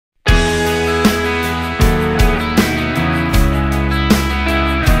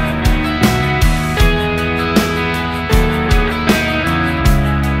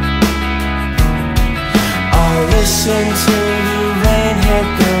until the rain hit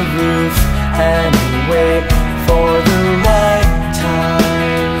the roof and wait for the right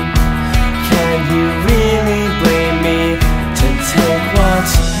time. Can you really blame me to take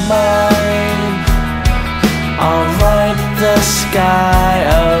what's mine? I'll write the sky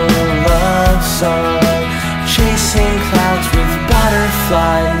a love song, chasing clouds with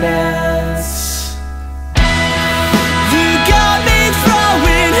butterfly nets. You got me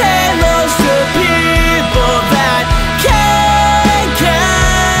throwing halos to people that can't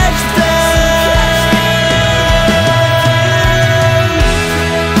catch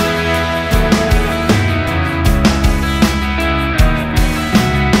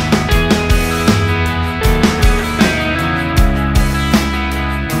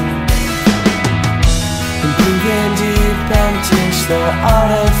breathing deep and taste the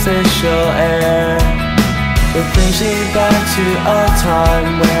artificial air. It brings me back to a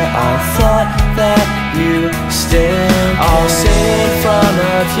time where I thought that you still cared. I'll sit in front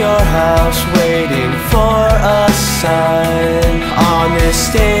of your house